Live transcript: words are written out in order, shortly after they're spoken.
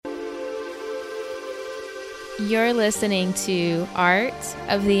You're listening to Art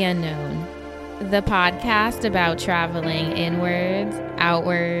of the Unknown, the podcast about traveling inwards,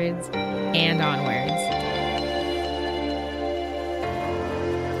 outwards, and onwards.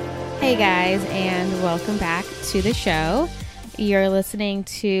 Hey guys, and welcome back to the show. You're listening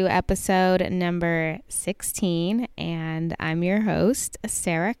to episode number 16, and I'm your host,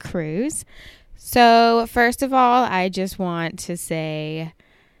 Sarah Cruz. So first of all, I just want to say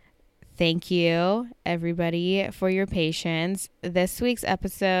thank you, everybody, for your patience. This week's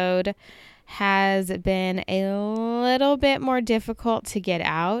episode has been a little bit more difficult to get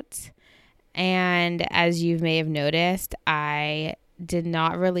out. And as you may have noticed, I did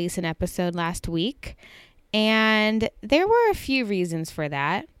not release an episode last week. And there were a few reasons for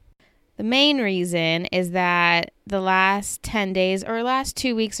that. The main reason is that the last 10 days, or last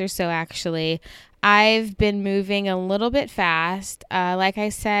 2 weeks or so actually, I've been moving a little bit fast. Like I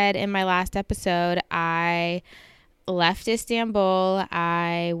said in my last episode, I left Istanbul.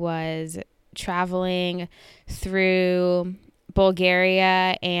 I was traveling through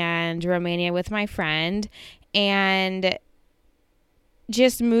Bulgaria and Romania with my friend, and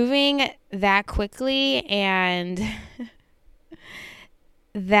just moving that quickly and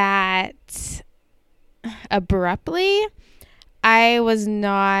that abruptly, I was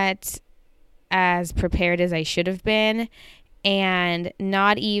not as prepared as I should have been, and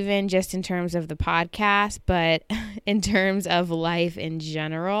not even just in terms of the podcast, but in terms of life in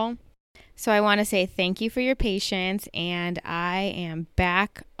general. So I want to say thank you for your patience, and I am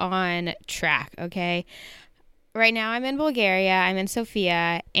back on track, okay? Right now I'm in Bulgaria, I'm in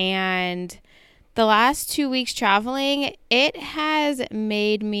Sofia, and the last 2 weeks traveling, it has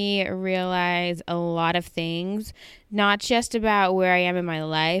made me realize a lot of things, not just about where I am in my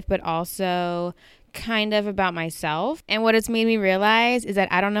life, but also kind of about myself. And what it's made me realize is that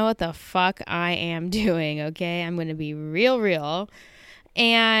I don't know what the fuck I am doing, okay? I'm going to be real.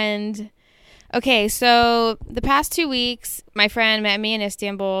 And okay, so the past 2 weeks, my friend met me in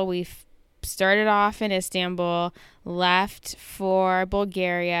Istanbul. We started off in Istanbul, left for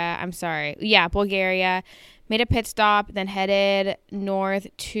Bulgaria, made a pit stop, then headed north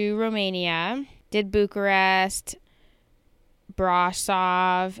to Romania, did Bucharest,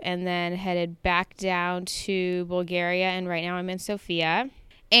 Brasov, and then headed back down to Bulgaria, and right now I'm in Sofia.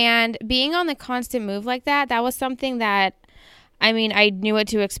 And being on the constant move like that was something that, I knew what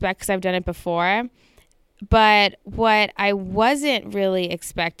to expect because I've done it before. But what I wasn't really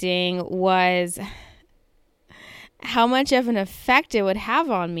expecting was how much of an effect it would have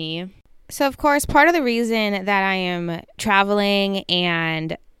on me. So, of course, part of the reason that I am traveling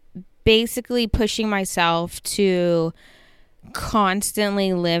and basically pushing myself to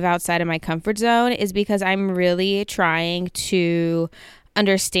constantly live outside of my comfort zone is because I'm really trying to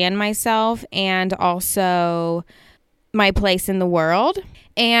understand myself and also my place in the world.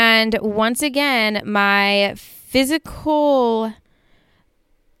 And once again, my physical,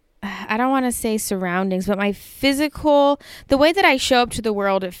 I don't want to say surroundings, but the way that I show up to the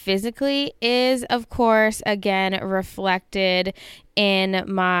world physically is, of course, again, reflected in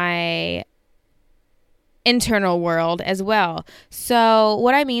my internal world as well. So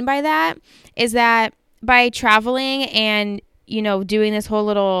what I mean by that is that by traveling and,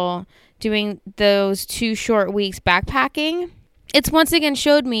 doing those 2 short weeks backpacking, it's once again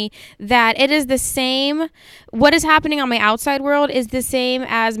showed me that it is the same. What is happening on my outside world is the same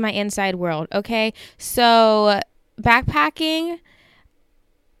as my inside world. Okay. So backpacking,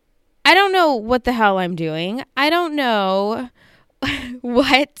 I don't know what the hell I'm doing. I don't know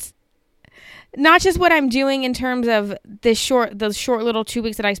not just what I'm doing in terms of the short little 2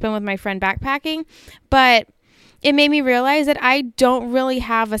 weeks that I spent with my friend backpacking, but it made me realize that I don't really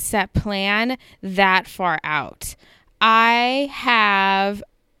have a set plan that far out. I have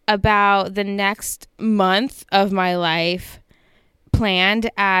about the next month of my life planned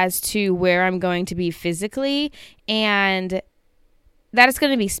as to where I'm going to be physically, and that is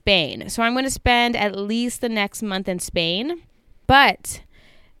going to be Spain. So I'm going to spend at least the next month in Spain. But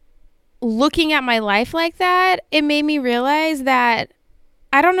looking at my life like that, it made me realize that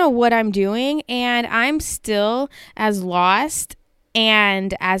I don't know what I'm doing, and I'm still as lost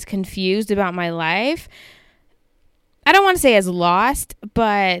and as confused about my life. I don't want to say as lost,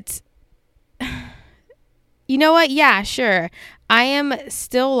 but you know what? Yeah, sure. I am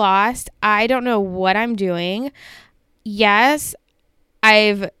still lost. I don't know what I'm doing. Yes,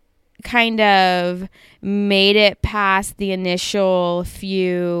 I've kind of made it past the initial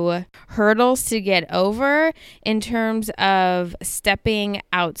few hurdles to get over in terms of stepping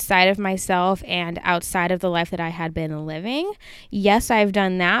outside of myself and outside of the life that I had been living. Yes, I've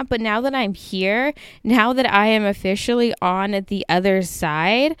done that, but now that I'm here, now that I am officially on the other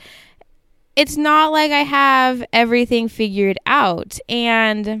side, it's not like I have everything figured out.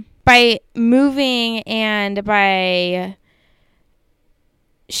 And by moving and by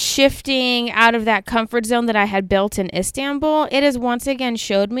shifting out of that comfort zone that I had built in Istanbul, it has once again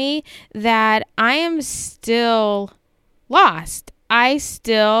showed me that I am still lost. I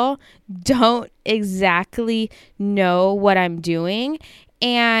still don't exactly know what I'm doing,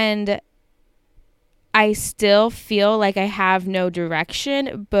 and I still feel like I have no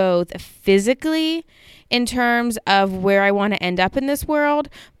direction, both physically in terms of where I want to end up in this world,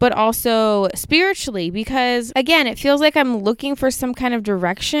 but also spiritually, because again, it feels like I'm looking for some kind of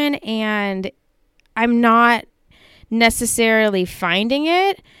direction and I'm not necessarily finding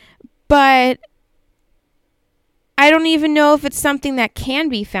it, but I don't even know if it's something that can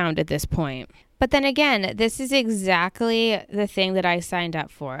be found at this point. But then again, this is exactly the thing that I signed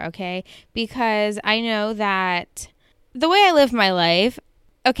up for, okay? Because I know that the way I live my life,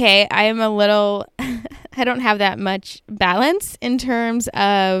 okay, I am a little, I don't have that much balance in terms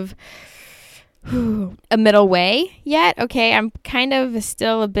of a middle way yet, okay? I'm kind of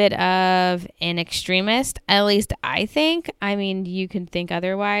still a bit of an extremist, at least I think. I mean, you can think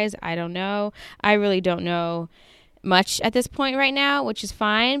otherwise. I don't know. I really don't know much at this point right now, which is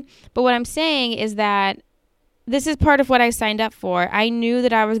fine. But what I'm saying is that this is part of what I signed up for. I knew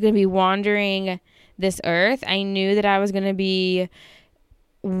that I was going to be wandering this earth. I knew that I was going to be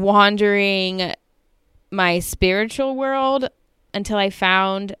wandering my spiritual world until I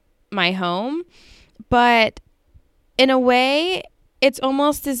found my home. But in a way, it's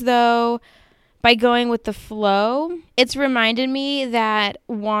almost as though by going with the flow, it's reminded me that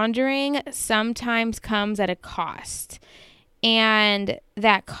wandering sometimes comes at a cost. And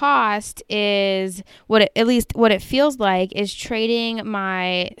that cost is at least what it feels like is trading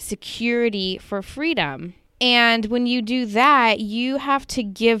my security for freedom. And when you do that, you have to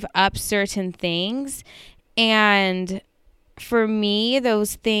give up certain things. And for me,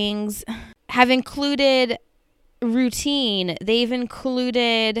 those things have included routine. They've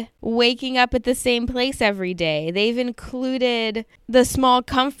included waking up at the same place every day. They've included the small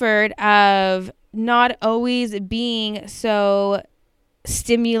comfort of not always being so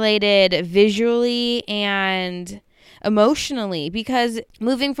stimulated visually and emotionally, because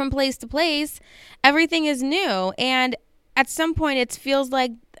moving from place to place, everything is new. And at some point it feels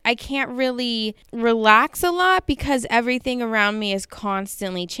like I can't really relax a lot because everything around me is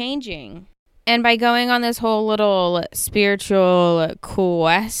constantly changing. And by going on this whole little spiritual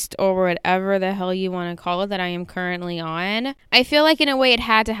quest, or whatever the hell you want to call it, that I am currently on, I feel like in a way it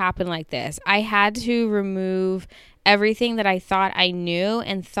had to happen like this. I had to remove everything that I thought I knew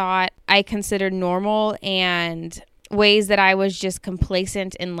and thought I considered normal and ways that I was just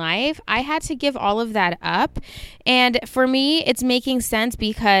complacent in life. I had to give all of that up. And for me, it's making sense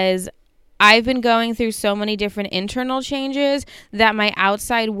because I've been going through so many different internal changes that my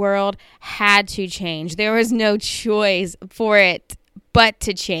outside world had to change. There was no choice for it but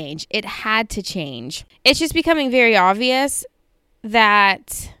to change. It had to change. It's just becoming very obvious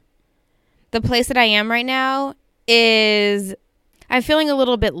that the place that I am right now is, I'm feeling a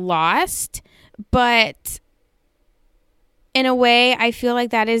little bit lost, but in a way, I feel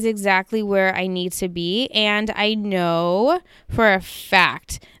like that is exactly where I need to be. And I know for a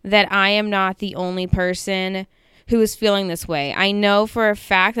fact that I am not the only person who is feeling this way. I know for a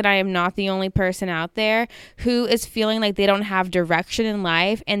fact that I am not the only person out there who is feeling like they don't have direction in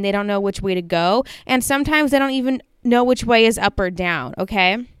life and they don't know which way to go. And sometimes they don't even know which way is up or down,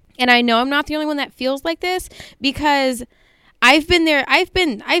 okay? And I know I'm not the only one that feels like this because I've been there. I've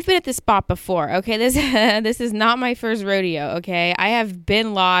been at this spot before. Okay, this is not my first rodeo. Okay, I have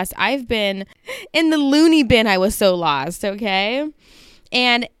been lost. I've been in the loony bin. I was so lost. Okay,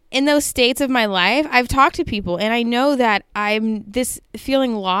 and in those states of my life, I've talked to people, and I know that this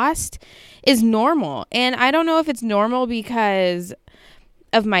feeling lost is normal. And I don't know if it's normal because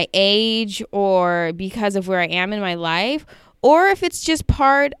of my age or because of where I am in my life, or if it's just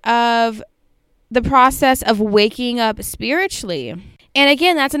part of the process of waking up spiritually. And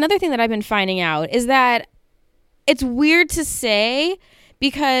again, that's another thing that I've been finding out is that it's weird to say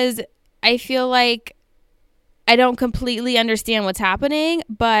because I feel like I don't completely understand what's happening,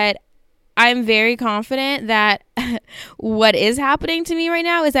 but I'm very confident that what is happening to me right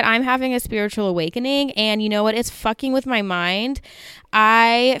now is that I'm having a spiritual awakening, and you know what? It's fucking with my mind.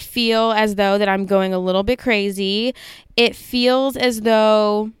 I feel as though that I'm going a little bit crazy. It feels a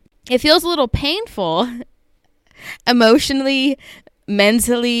little painful emotionally,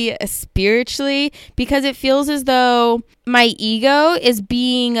 mentally, spiritually, because it feels as though my ego is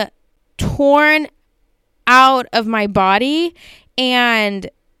being torn out of my body and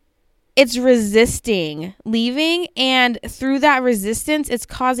it's resisting leaving, and through that resistance it's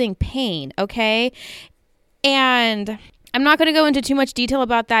causing pain, okay? And I'm not going to go into too much detail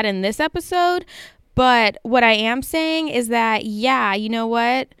about that in this episode, but what I am saying is that, yeah, you know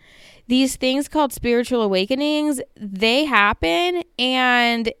what? These things called spiritual awakenings, they happen,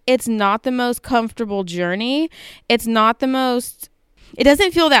 and it's not the most comfortable journey. It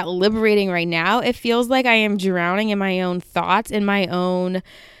doesn't feel that liberating right now. It feels like I am drowning in my own thoughts, in my own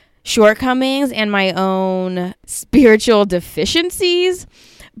shortcomings, and my own spiritual deficiencies.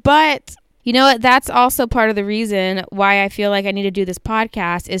 But you know what? That's also part of the reason why I feel like I need to do this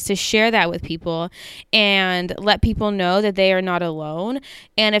podcast, is to share that with people and let people know that they are not alone.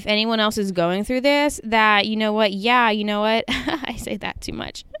 And if anyone else is going through this, that, you know what? Yeah, you know what? I say that too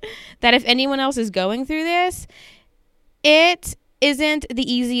much. That if anyone else is going through this, it isn't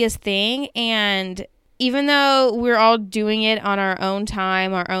the easiest thing. And even though we're all doing it on our own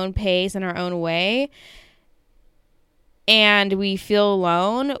time, our own pace, and our own way, and we feel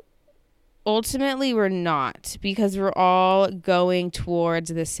alone, ultimately we're not, because we're all going towards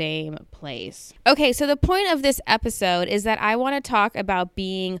the same place. Okay, so the point of this episode is that I want to talk about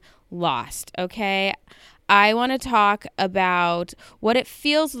being lost, okay? I want to talk about what it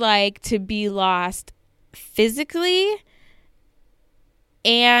feels like to be lost physically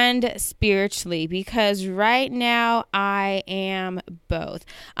and spiritually, because right now I am both.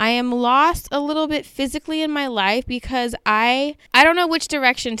 I am lost a little bit physically in my life because I don't know which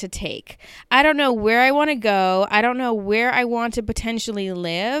direction to take. I don't know where I want to go. I don't know where I want to potentially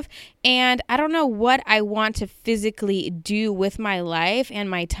live, and I don't know what I want to physically do with my life and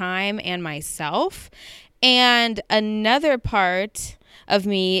my time and myself. And another part of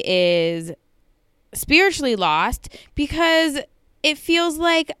me is spiritually lost because it feels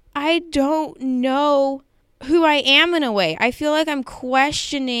like I don't know who I am in a way. I feel like I'm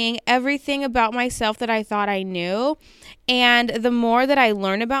questioning everything about myself that I thought I knew. And the more that I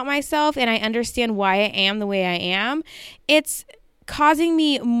learn about myself and I understand why I am the way I am, it's causing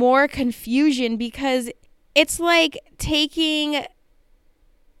me more confusion, because it's like taking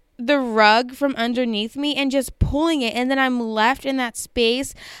the rug from underneath me and just pulling it, and then I'm left in that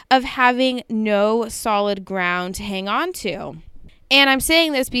space of having no solid ground to hang on to. And I'm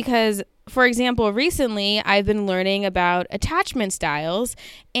saying this because, for example, recently I've been learning about attachment styles,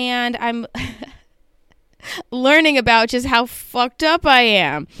 and I'm learning about just how fucked up I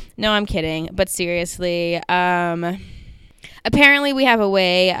am. No, I'm kidding. But seriously, apparently we have a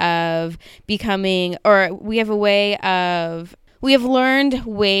way of becoming, or we have learned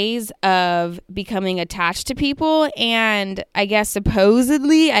ways of becoming attached to people, and I guess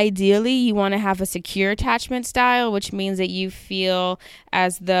supposedly, ideally, you want to have a secure attachment style, which means that you feel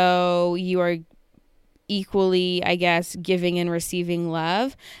as though you are equally, I guess, giving and receiving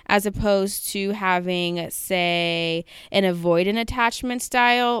love, as opposed to having, say, an avoidant attachment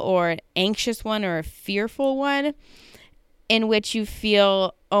style, or an anxious one, or a fearful one, in which you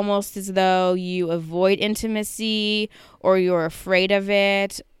feel almost as though you avoid intimacy, or you're afraid of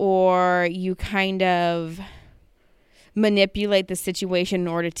it, or you kind of manipulate the situation in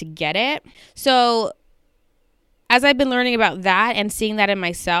order to get it. So as I've been learning about that and seeing that in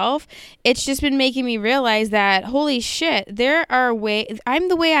myself, it's just been making me realize that, holy shit, there are ways, I'm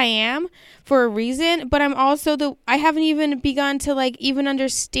the way I am for a reason, but I'm also I haven't even begun to even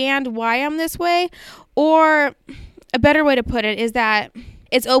understand why I'm this way. Or a better way to put it is that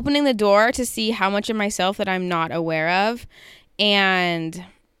it's opening the door to see how much of myself that I'm not aware of. And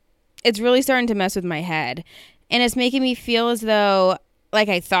it's really starting to mess with my head. And it's making me feel as though,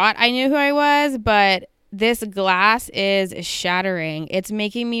 I thought I knew who I was, but this glass is shattering. It's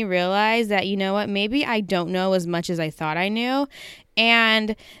making me realize that, you know what, maybe I don't know as much as I thought I knew.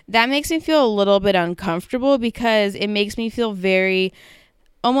 And that makes me feel a little bit uncomfortable, because it makes me feel very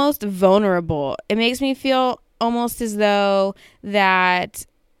almost vulnerable. It makes me feel almost as though that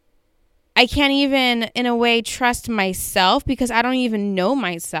I can't even, in a way, trust myself, because I don't even know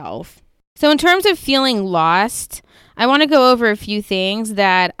myself. So in terms of feeling lost, I want to go over a few things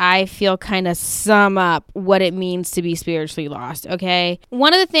that I feel kind of sum up what it means to be spiritually lost, okay?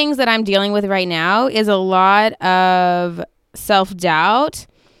 One of the things that I'm dealing with right now is a lot of self-doubt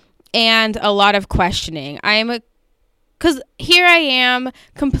and a lot of questioning. Because here I am,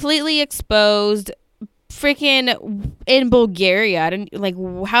 completely exposed, freaking in Bulgaria. Like,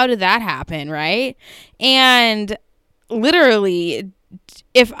 how did that happen, right? And literally,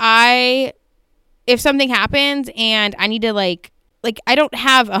 if something happens and I need to like I don't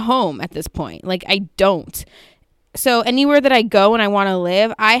have a home at this point. Like, I don't. So anywhere that I go and I want to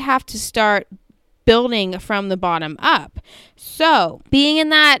live, I have to start building from the bottom up. So being in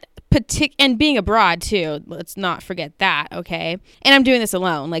that and being abroad too, let's not forget that, okay? And I'm doing this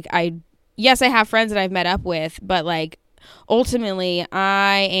alone. Like, yes, I have friends that I've met up with, but like ultimately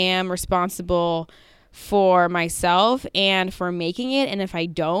I am responsible for myself and for making it. And if I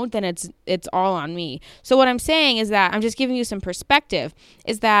don't, then it's all on me. So what I'm saying is that I'm just giving you some perspective,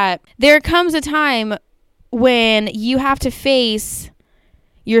 is that there comes a time when you have to face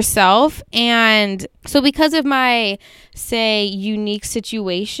yourself. And so because of my, say, unique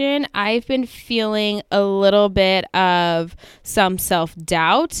situation, I've been feeling a little bit of some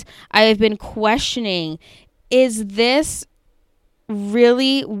self-doubt. I've been questioning, is this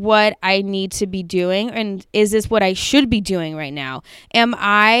really what I need to be doing? And is this what I should be doing right now? Am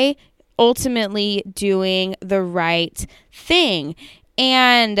I ultimately doing the right thing?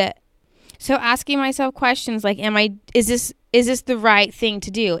 And so asking myself questions like, is this the right thing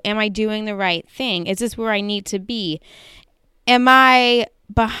to do? Am I doing the right thing? Is this where I need to be? Am I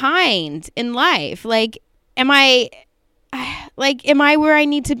behind in life? Am I where I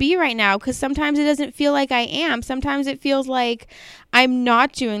need to be right now? Because sometimes it doesn't feel like I am. Sometimes it feels like I'm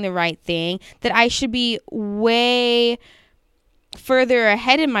not doing the right thing, that I should be way further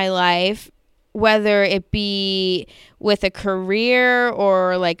ahead in my life, whether it be with a career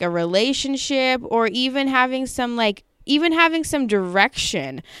or like a relationship, or even having some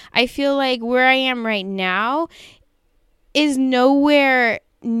direction. I feel like where I am right now is nowhere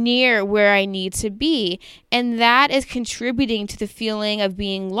near where I need to be. And that is contributing to the feeling of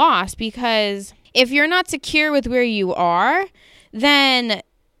being lost, because if you're not secure with where you are, then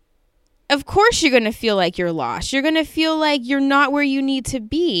of course you're going to feel like you're lost. You're going to feel like you're not where you need to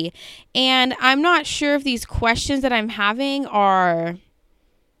be. And I'm not sure if these questions that I'm having are,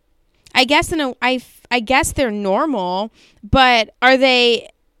 I guess they're normal, but are they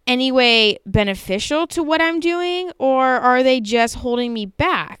anyway beneficial to what I'm doing, or are they just holding me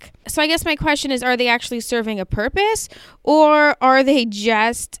back? So I guess my question is, are they actually serving a purpose, or are they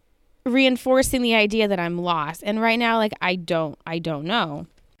just reinforcing the idea that I'm lost? And right now, like, I don't know.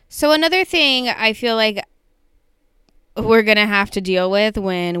 So another thing I feel like we're going to have to deal with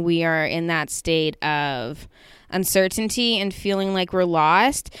when we are in that state of uncertainty and feeling like we're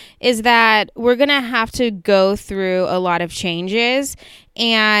lost is that we're going to have to go through a lot of changes,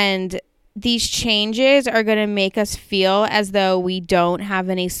 and these changes are going to make us feel as though we don't have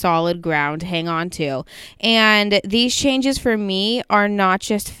any solid ground to hang on to. And these changes for me are not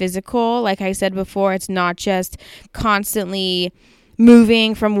just physical. Like I said before, it's not just constantly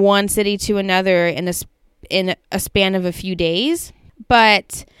moving from one city to another in a span of a few days,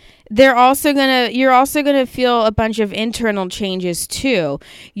 but you're also gonna feel a bunch of internal changes too.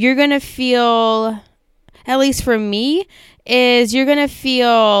 You're gonna feel, at least for me, you're gonna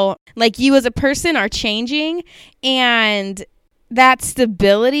feel like you as a person are changing, and that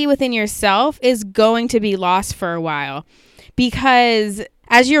stability within yourself is going to be lost for a while, because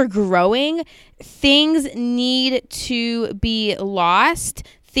as you're growing, things need to be lost.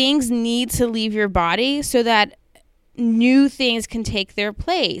 Things need to leave your body so that new things can take their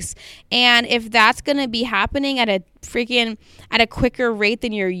place. And if that's going to be happening at a quicker rate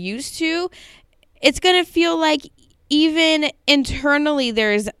than you're used to, it's going to feel like even internally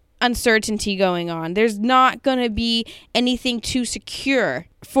there's uncertainty going on. There's not going to be anything too secure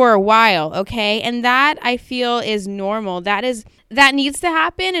for a while, okay? And that, I feel, is normal. That needs to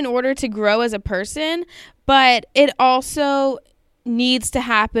happen in order to grow as a person, but it also needs to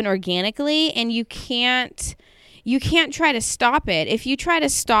happen organically, and you can't try to stop it. If you try to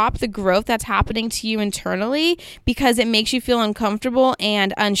stop the growth that's happening to you internally because it makes you feel uncomfortable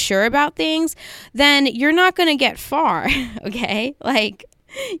and unsure about things, then you're not going to get far, okay? Like,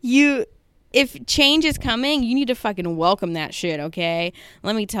 if change is coming, you need to fucking welcome that shit, okay?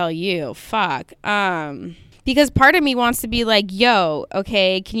 Let me tell you, fuck. Because part of me wants to be like, yo,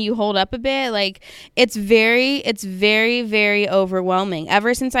 okay, can you hold up a bit? Like, it's very, very overwhelming.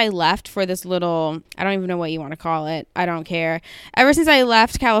 Ever since I left for this little, I don't even know what you want to call it. I don't care. Ever since I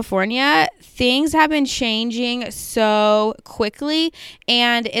left California, things have been changing so quickly,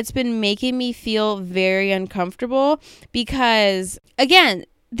 and it's been making me feel very uncomfortable because, again,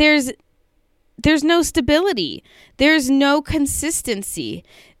 there's no stability. There's no consistency.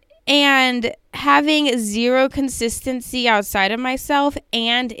 And having zero consistency outside of myself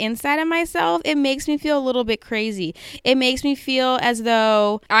and inside of myself, it makes me feel a little bit crazy. It makes me feel as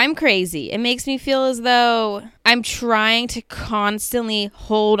though I'm crazy. It makes me feel as though I'm trying to constantly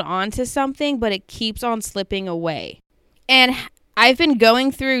hold on to something, but it keeps on slipping away. And I've been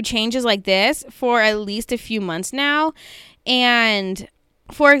going through changes like this for at least a few months now. And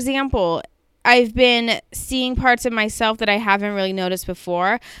for example, I've been seeing parts of myself that I haven't really noticed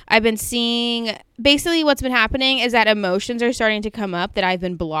before. I've been seeing, basically what's been happening is that emotions are starting to come up that I've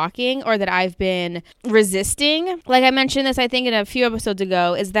been blocking or that I've been resisting. Like I mentioned this, I think in a few episodes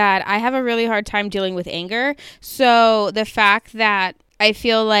ago, is that I have a really hard time dealing with anger. So the fact that I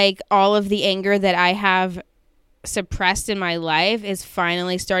feel like all of the anger that I have suppressed in my life is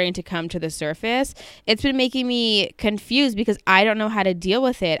finally starting to come to the surface. It's been making me confused because I don't know how to deal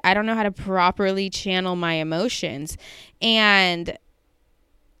with it. I don't know how to properly channel my emotions. And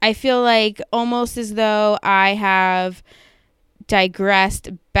I feel like almost as though I have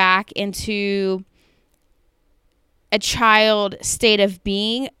digressed back into a child state of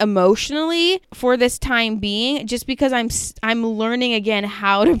being emotionally for this time being, just because I'm learning again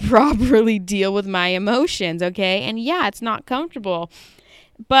how to properly deal with my emotions, okay? And yeah, it's not comfortable,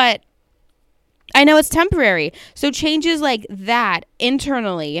 but I know it's temporary. So changes like that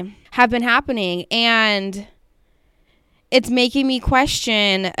internally have been happening, and it's making me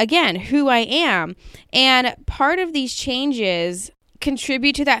question again who I am. And part of these changes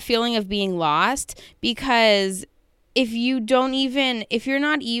contribute to that feeling of being lost, because if you're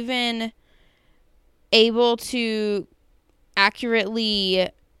not even able to accurately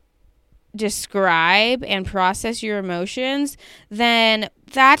describe and process your emotions, then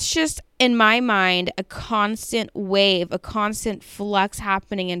that's just, in my mind, a constant wave, a constant flux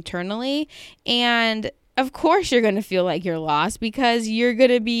happening internally. And of course you're going to feel like you're lost, because you're going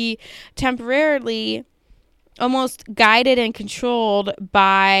to be temporarily almost guided and controlled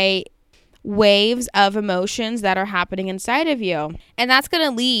by waves of emotions that are happening inside of you. And that's going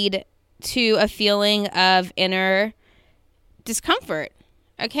to lead to a feeling of inner discomfort.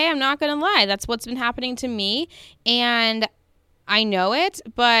 Okay, I'm not going to lie. That's what's been happening to me. And I know it,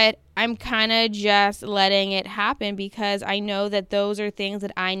 but I'm kind of just letting it happen because I know that those are things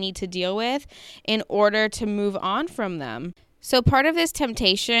that I need to deal with in order to move on from them. So part of this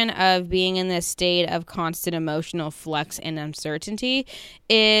temptation of being in this state of constant emotional flux and uncertainty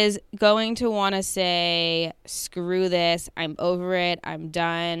is going to want to say, screw this, I'm over it, I'm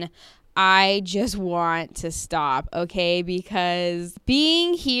done. I just want to stop, okay? Because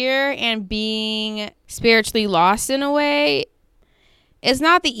being here and being spiritually lost in a way is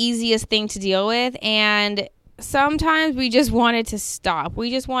not the easiest thing to deal with, and sometimes we just want it to stop.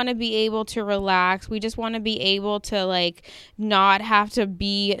 We just want to be able to relax. We just want to be able to not have to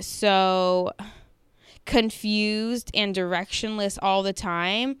be so confused and directionless all the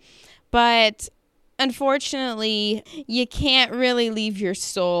time. But unfortunately, you can't really leave your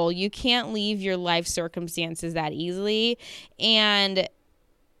soul. You can't leave your life circumstances that easily. And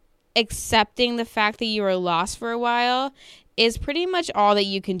accepting the fact that you were lost for a while is pretty much all that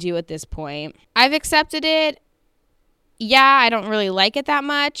you can do at this point. I've accepted it. Yeah, I don't really like it that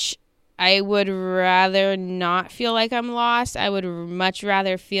much. I would rather not feel like I'm lost. I would much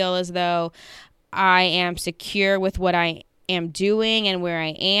rather feel as though I am secure with what I am doing and where I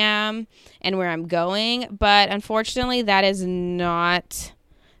am and where I'm going. But unfortunately, that is not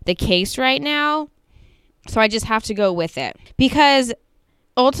the case right now. So I just have to go with it, because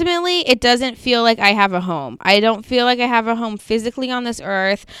ultimately, it doesn't feel like I have a home. I don't feel like I have a home physically on this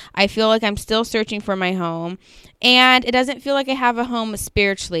earth. I feel like I'm still searching for my home. And it doesn't feel like I have a home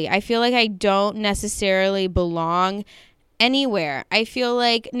spiritually. I feel like I don't necessarily belong anywhere. I feel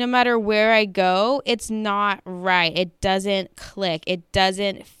like no matter where I go, it's not right. It doesn't click. It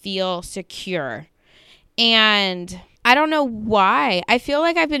doesn't feel secure. And I don't know why. I feel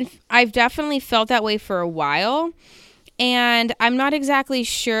like I've definitely felt that way for a while. And I'm not exactly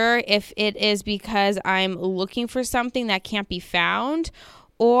sure if it is because I'm looking for something that can't be found,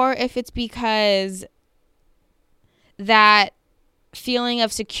 or if it's because that feeling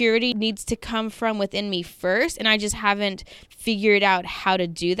of security needs to come from within me first, and I just haven't figured out how to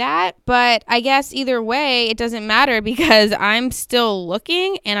do that. But I guess either way, it doesn't matter, because I'm still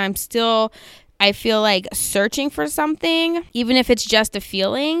looking and I'm still I feel like searching for something, even if it's just a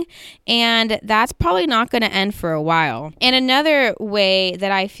feeling, and that's probably not going to end for a while. And another way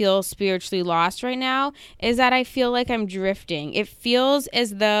that I feel spiritually lost right now is that I feel like I'm drifting. It feels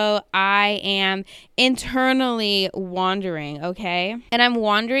as though I am internally wandering, okay? And I'm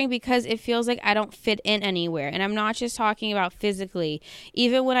wandering because it feels like I don't fit in anywhere. And I'm not just talking about physically.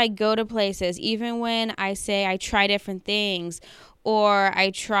 Even when I go to places, even when I say I try different things, or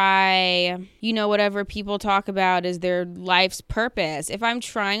I try, whatever people talk about is their life's purpose. If I'm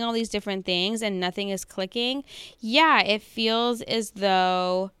trying all these different things and nothing is clicking, yeah, it feels as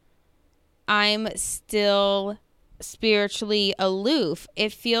though I'm still spiritually aloof.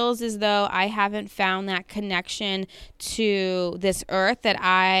 It feels as though I haven't found that connection to this earth that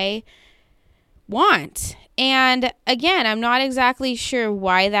I want. And again, I'm not exactly sure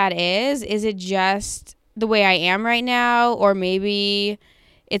why that is. Is it just the way I am right now? Or maybe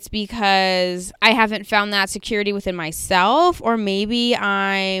it's because I haven't found that security within myself, or maybe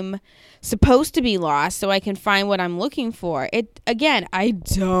I'm supposed to be lost so I can find what I'm looking for. I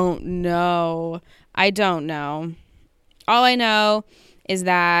don't know. All I know is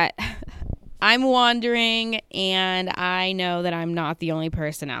that I'm wandering, and I know that I'm not the only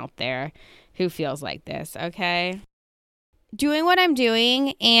person out there who feels like this, okay? Doing what I'm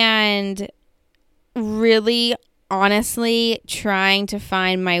doing and really honestly trying to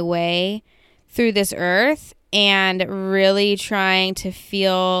find my way through this earth and really trying to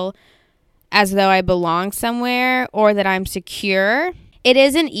feel as though I belong somewhere or that I'm secure. It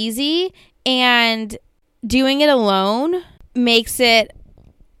isn't easy, and doing it alone makes it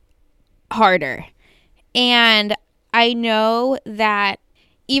harder. And I know that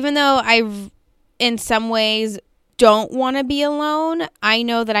even though I in some ways don't want to be alone, I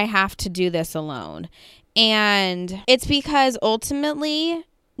know that I have to do this alone. And it's because ultimately,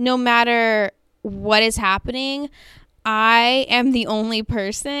 no matter what is happening, I am the only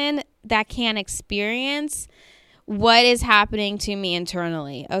person that can experience what is happening to me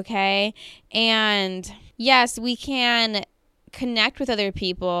internally, okay? And yes, we can connect with other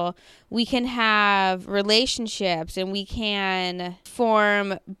people. We can have relationships, and we can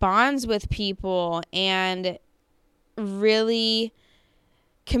form bonds with people and really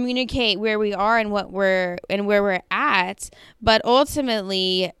communicate where we are and where we're at. But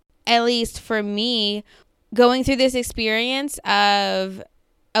ultimately, at least for me, going through this experience of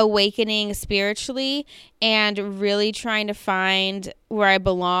awakening spiritually and really trying to find where I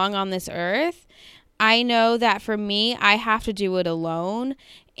belong on this earth, I know that for me, I have to do it alone.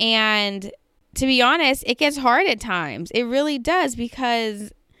 And to be honest, it gets hard at times. It really does,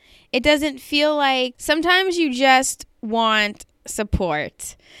 because it doesn't feel like, sometimes you just want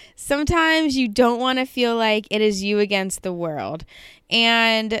support. Sometimes you don't want to feel like it is you against the world.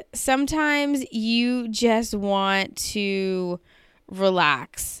 And sometimes you just want to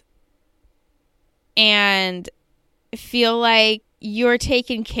relax and feel like you're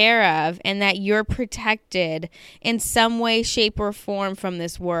taken care of and that you're protected in some way, shape, or form from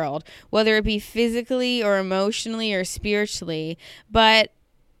this world, whether it be physically or emotionally or spiritually. But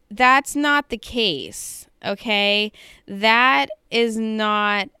that's not the case, okay? That is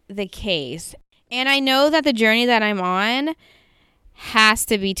not the case. And I know that the journey that I'm on has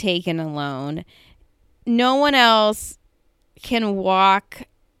to be taken alone. No one else can walk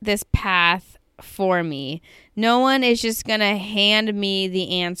this path for me. No one is just going to hand me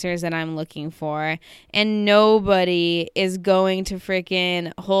the answers that I'm looking for. And nobody is going to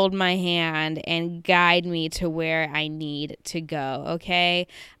freaking hold my hand and guide me to where I need to go, okay?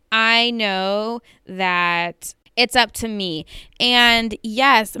 I know that it's up to me. And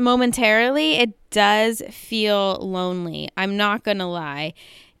yes, momentarily, it does feel lonely. I'm not going to lie.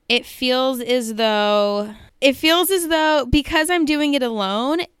 It feels as though because I'm doing it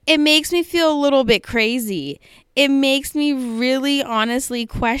alone, it makes me feel a little bit crazy. It makes me really honestly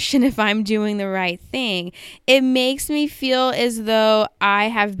question if I'm doing the right thing. It makes me feel as though I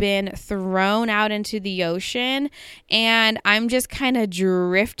have been thrown out into the ocean and I'm just kind of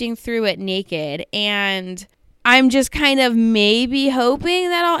drifting through it naked. And I'm just kind of maybe hoping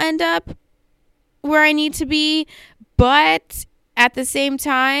that I'll end up where I need to be. But at the same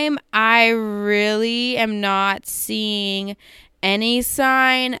time, I really am not seeing any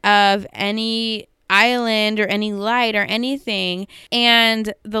sign of any island or any light or anything.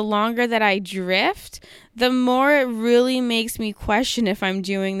 And the longer that I drift, the more it really makes me question if I'm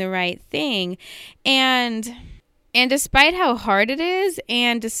doing the right thing. And despite how hard it is,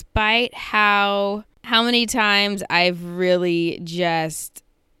 and despite how many times I've really just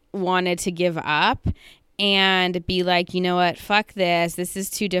wanted to give up and be like, you know what, fuck this. This is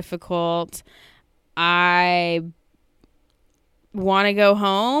too difficult. I want to go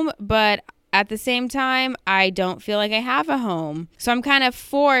home, but at the same time, I don't feel like I have a home. So I'm kind of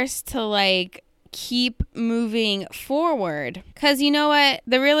forced to like keep moving forward. Because you know what?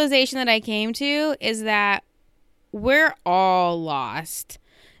 The realization that I came to is that we're all lost.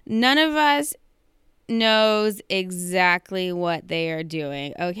 None of us knows exactly what they are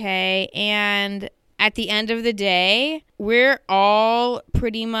doing, okay? And at the end of the day, we're all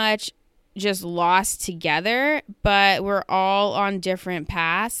pretty much just lost together, but we're all on different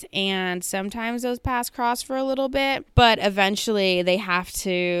paths, and sometimes those paths cross for a little bit, but eventually they have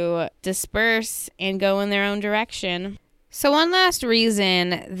to disperse and go in their own direction. So one last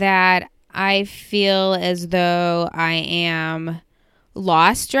reason that I feel as though I am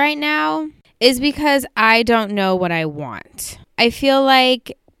lost right now is because I don't know what I want. I feel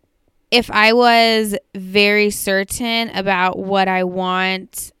like if I was very certain about what I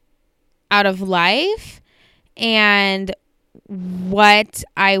want out of life and what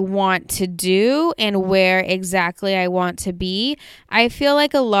I want to do and where exactly I want to be, I feel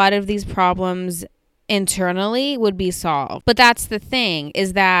like a lot of these problems internally would be solved. But that's the thing,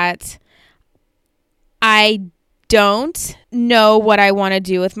 is that I don't know what I want to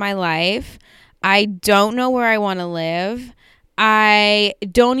do with my life. I don't know where I want to live. I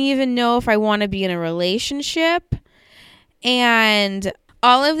don't even know if I want to be in a relationship. And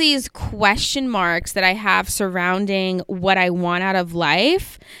all of these question marks that I have surrounding what I want out of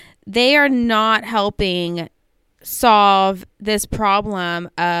life, they are not helping solve this problem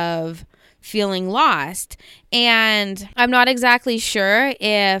of feeling lost. And I'm not exactly sure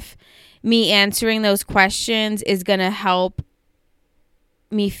if me answering those questions is going to help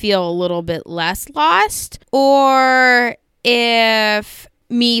me feel a little bit less lost, or if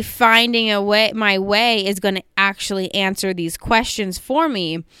me finding my way is going to actually answer these questions for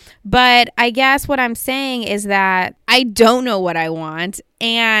me. But I guess what I'm saying is that I don't know what I want,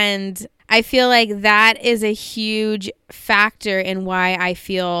 and I feel like that is a huge factor in why I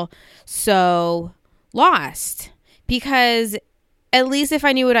feel so lost. Because at least if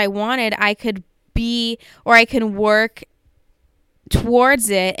I knew what I wanted, I could be, or I can work towards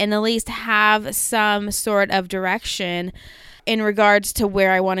it and at least have some sort of direction in regards to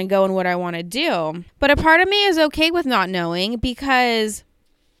where I want to go and what I want to do. But a part of me is okay with not knowing, because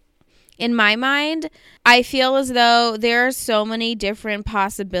in my mind, I feel as though there are so many different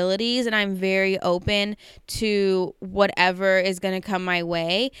possibilities, and I'm very open to whatever is going to come my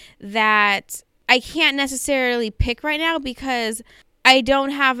way, that I can't necessarily pick right now, because I don't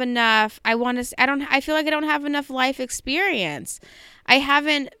have enough. I feel like I don't have enough life experience. I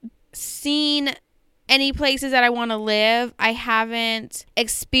haven't seen any places that I want to live. I haven't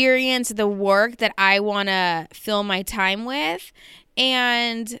experienced the work that I want to fill my time with.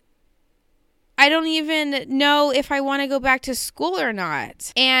 And I don't even know if I want to go back to school or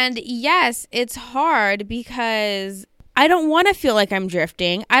not. And yes, it's hard because I don't want to feel like I'm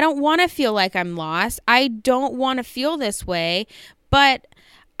drifting. I don't want to feel like I'm lost. I don't want to feel this way. But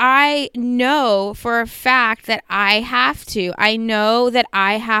I know for a fact that I have to. I know that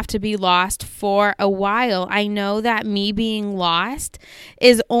I have to be lost for a while. I know that me being lost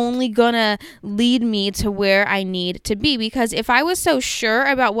is only going to lead me to where I need to be. Because if I was so sure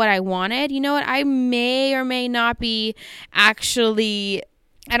about what I wanted, you know what? I may or may not be actually,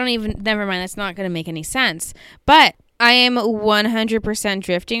 never mind, that's not going to make any sense. But I am 100%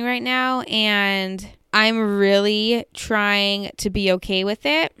 drifting right now, and I'm really trying to be okay with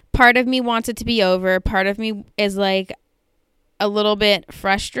it. Part of me wants it to be over. Part of me is like a little bit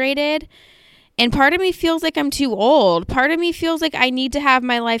frustrated. And part of me feels like I'm too old. Part of me feels like I need to have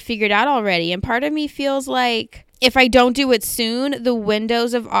my life figured out already. And part of me feels like if I don't do it soon, the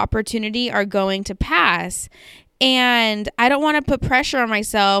windows of opportunity are going to pass. And I don't want to put pressure on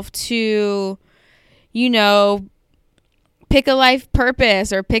myself to, pick a life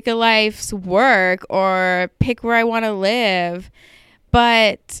purpose or pick a life's work or pick where I want to live.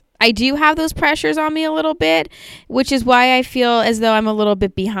 But I do have those pressures on me a little bit, which is why I feel as though I'm a little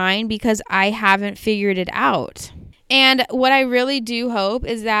bit behind, because I haven't figured it out. And what I really do hope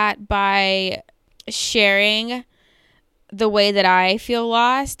is that by sharing the way that I feel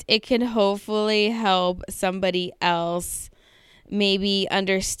lost, it can hopefully help somebody else maybe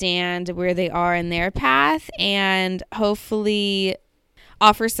understand where they are in their path, and hopefully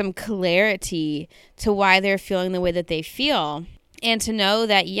offer some clarity to why they're feeling the way that they feel. And to know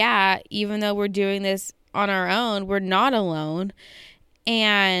that, yeah, even though we're doing this on our own, we're not alone.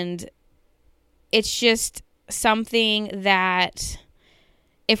 And it's just something that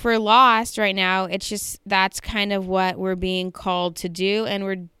if we're lost right now, it's just, that's kind of what we're being called to do. And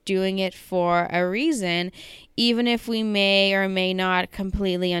we're doing it for a reason, even if we may or may not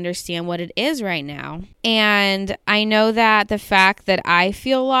completely understand what it is right now. And I know that the fact that I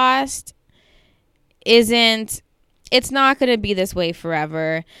feel lost it's not going to be this way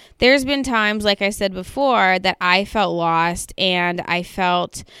forever. There's been times, like I said before, that I felt lost and I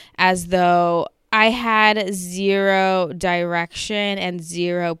felt as though I had zero direction and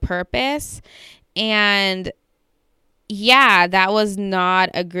zero purpose. And yeah, that was not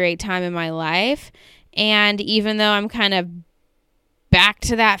a great time in my life. And even though I'm kind of back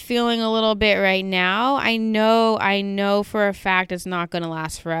to that feeling a little bit right now, I know for a fact it's not going to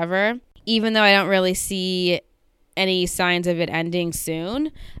last forever. Even though I don't really see any signs of it ending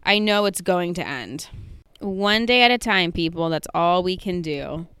soon, I know it's going to end. One day at a time, people. That's all we can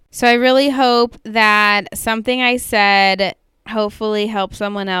do. So I really hope that something I said hopefully helps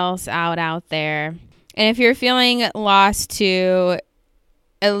someone else out there. And if you're feeling lost too,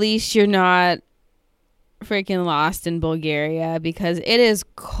 at least you're not freaking lost in Bulgaria, because it is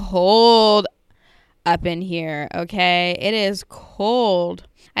cold up in here, okay? It is cold.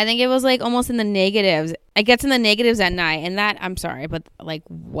 I think it was like almost in the negatives. It gets in the negatives at night, and that, I'm sorry, but like,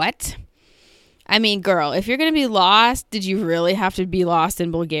 what? I mean, girl, if you're going to be lost, did you really have to be lost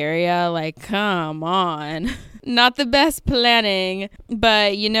in Bulgaria? Like, come on. Not the best planning,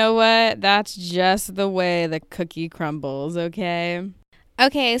 but you know what? That's just the way the cookie crumbles, okay?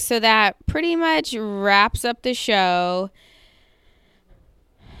 Okay, so that pretty much wraps up the show.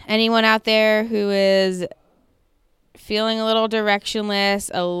 Anyone out there who is feeling a little directionless,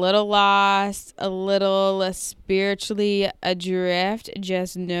 a little lost, a little spiritually adrift,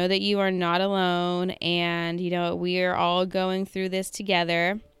 just know that you are not alone, and we are all going through this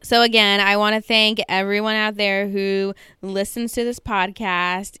together. So again, I want to thank everyone out there who listens to this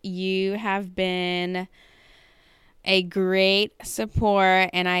podcast. You have been a great support,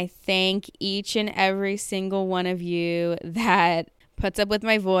 and I thank each and every single one of you that puts up with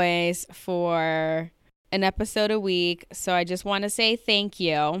my voice for an episode a week. So I just want to say thank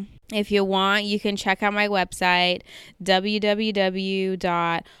you. If you want, you can check out my website,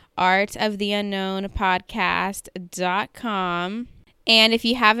 www.artoftheunknownpodcast.com. And if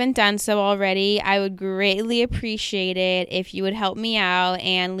you haven't done so already, I would greatly appreciate it if you would help me out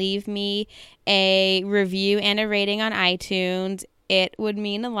and leave me a review and a rating on iTunes. It would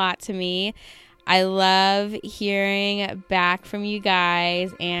mean a lot to me. I love hearing back from you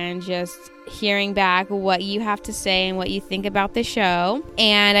guys and just hearing back what you have to say and what you think about the show.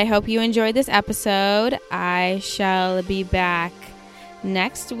 And I hope you enjoyed this episode. I shall be back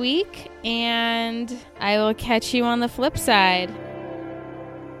next week, and I will catch you on the flip side.